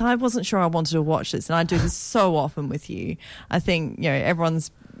outset, because I wasn't sure I wanted to watch this, and I do this so often with you. I think everyone's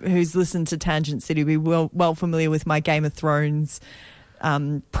who's listened to Tangent City will be well familiar with my Game of Thrones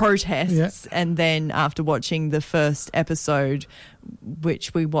protests, and then after watching the first episode,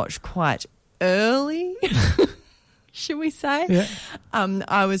 which we watched quite early, should we say?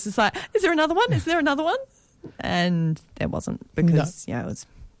 I was just like, is there another one? Is there another one? And there wasn't, because it was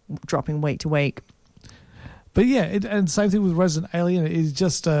dropping week to week. But and same thing with Resident Alien. It is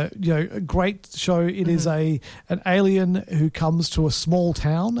just a great show. It is an alien who comes to a small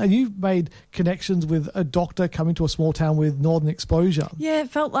town, and you've made connections with a doctor coming to a small town with Northern Exposure. Yeah, it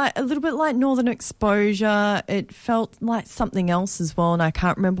felt like a little bit like Northern Exposure. It felt like something else as well, and I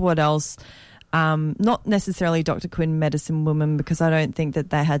can't remember what else. Not necessarily Dr. Quinn, Medicine Woman, because I don't think that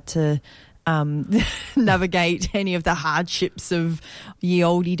they had to navigate any of the hardships of ye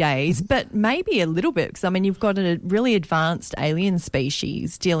olde days, but maybe a little bit, because I mean, you've got a really advanced alien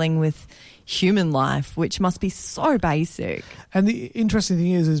species dealing with human life, which must be so basic. And the interesting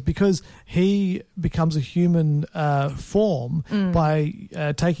thing is because he becomes a human form by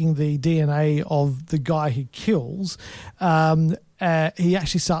taking the DNA of the guy he kills, he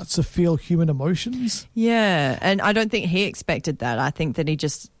actually starts to feel human emotions. Yeah, and I don't think he expected that. I think that he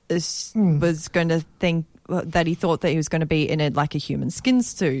just was going to think that he thought that he was going to be in a human skin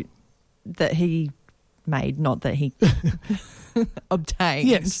suit that he made, not that he obtained.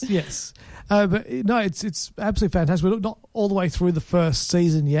 Yes. But no, it's absolutely fantastic. We're not all the way through the first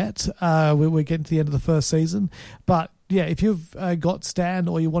season yet. We're getting to the end of the first season. But yeah, if you've got Stan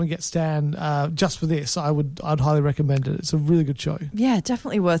or you want to get Stan just for this, I'd highly recommend it. It's a really good show. Yeah,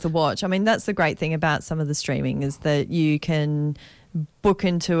 definitely worth a watch. I mean, that's the great thing about some of the streaming is that you can book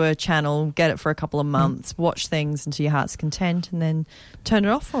into a channel, get it for a couple of months, watch things until your heart's content, and then turn it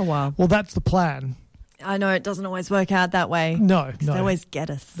off for a while. Well, that's the plan. I know it doesn't always work out that way. No. They always get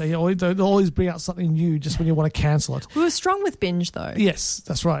us. They always bring out something new just when you want to cancel it. We were strong with binge, though. Yes,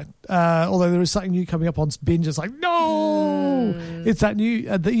 that's right. Although there is something new coming up on binge, it's like, no! It's that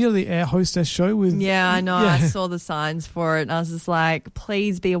new, the air hostess show with... Yeah, I know. Yeah. I saw the signs for it, and I was just like,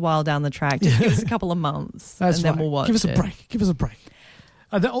 please be a while down the track. Just give us a couple of months, then we'll watch it. Give us a break.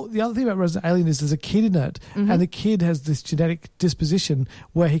 The other thing about Resident Alien is there's a kid in it, and the kid has this genetic disposition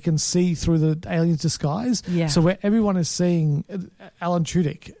where he can see through the alien's disguise. Yeah. So where everyone is seeing Alan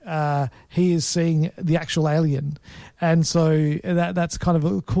Tudyk, he is seeing the actual alien. And so that's kind of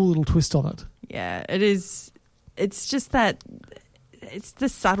a cool little twist on it. Yeah, it is. It's just that... It's the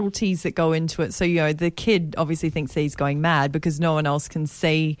subtleties that go into it. So, the kid obviously thinks he's going mad because no one else can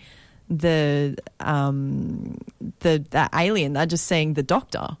see the alien. They're just seeing the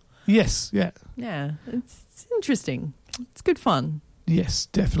doctor. Yes, yeah. Yeah, it's interesting. It's good fun. Yes,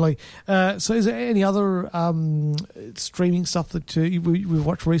 definitely. So is there any other streaming stuff that we've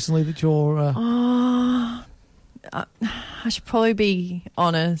watched recently that you're... I should probably be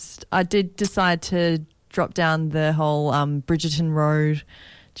honest. I did decide to drop down the whole Bridgerton road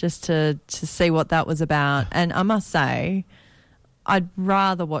just to see what that was about. And I must say... I'd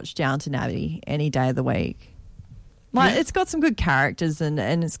rather watch Downton Abbey any day of the week. It's got some good characters and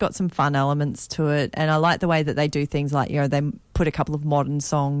it's got some fun elements to it. And I like the way that they do things like, they put a couple of modern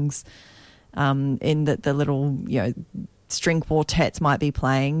songs in the little, string quartets might be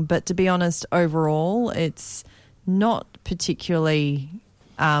playing. But to be honest, overall, it's not particularly,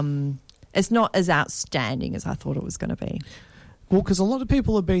 it's not as outstanding as I thought it was going to be. Well, because a lot of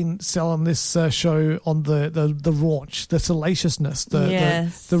people have been selling this show on the raunch, the salaciousness,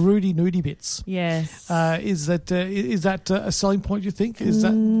 the Rudy Nudie bits. Yes. Is that a selling point, you think?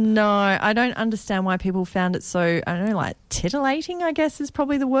 No, I don't understand why people found it so, I don't know, titillating, I guess is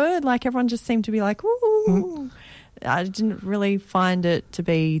probably the word. Everyone just seemed to be like, ooh. I didn't really find it to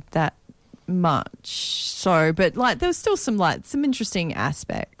be that much. So, but there was still some interesting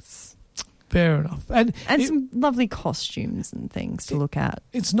aspects. Fair enough. And some lovely costumes and things to look at.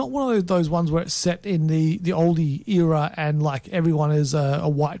 It's not one of those ones where it's set in the oldie era and everyone is a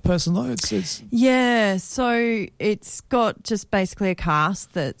white person, though. It's Yeah, so it's got just basically a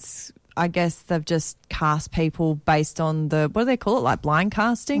cast that's, I guess they've just cast people based on what do they call it, blind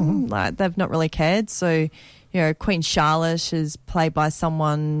casting? They've not really cared. So, Queen Charlotte is played by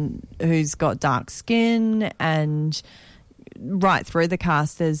someone who's got dark skin, and... right through the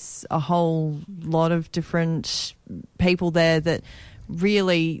cast, there's a whole lot of different people there that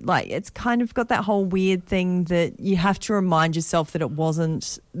really, it's kind of got that whole weird thing that you have to remind yourself that it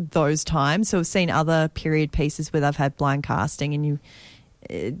wasn't those times. So I've seen other period pieces where they've had blind casting and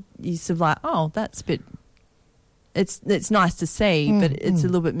you sort of oh, that's a bit... It's nice to see, but it's a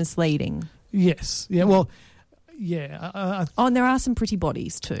little bit misleading. Yes. Yeah, well... Yeah. And there are some pretty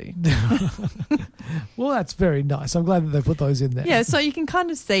bodies too. Well, that's very nice. I'm glad that they put those in there. Yeah, so you can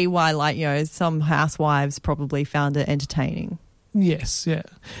kind of see why, some housewives probably found it entertaining. Yes, yeah.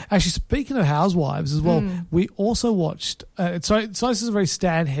 Actually, speaking of housewives as well, we also watched. So this is a very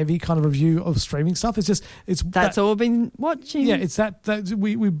Stan-heavy kind of review of streaming stuff. That's all we've been watching. Yeah, it's that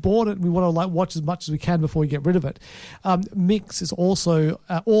we bought it and we want to watch as much as we can before we get rid of it. Mix is also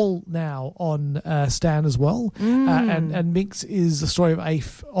all now on Stan as well, and Mix is the story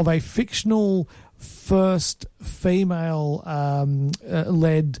of a fictional first female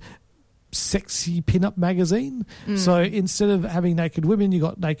led sexy pin-up magazine. So instead of having naked women, you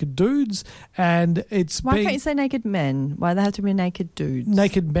got naked dudes, and it's Why can't you say naked men? Why they have to be naked dudes?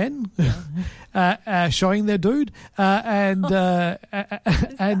 Naked men showing their dude, and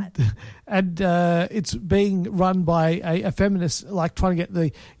it's being run by a feminist, like trying to get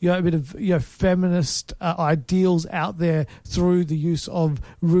the a bit of feminist ideals out there through the use of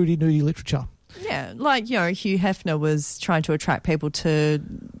Rudy Nudie literature. Yeah, like, Hugh Hefner was trying to attract people to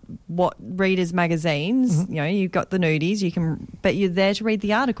what readers' magazines. You've got the nudies, but you're there to read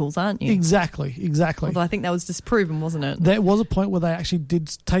the articles, aren't you? Exactly. Although I think that was disproven, wasn't it? There was a point where they actually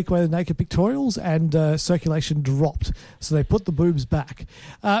did take away the naked pictorials and circulation dropped, so they put the boobs back.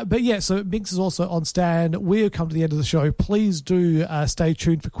 But yeah, so Minx is also on stand. We have come to the end of the show. Please do stay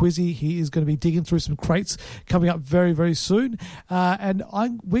tuned for Quizzy. He is going to be digging through some crates coming up very, very soon. And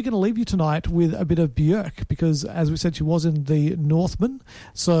we're going to leave you tonight with a bit of Björk, because as we said, she was in The Northman.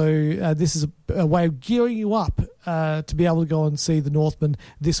 So this is a way of gearing you up to be able to go and see The Northman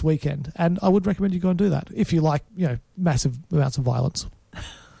this weekend. And I would recommend you go and do that if you like, massive amounts of violence.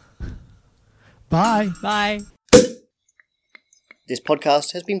 Bye. Bye. This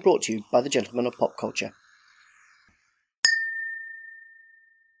podcast has been brought to you by the Gentlemen of Pop Culture.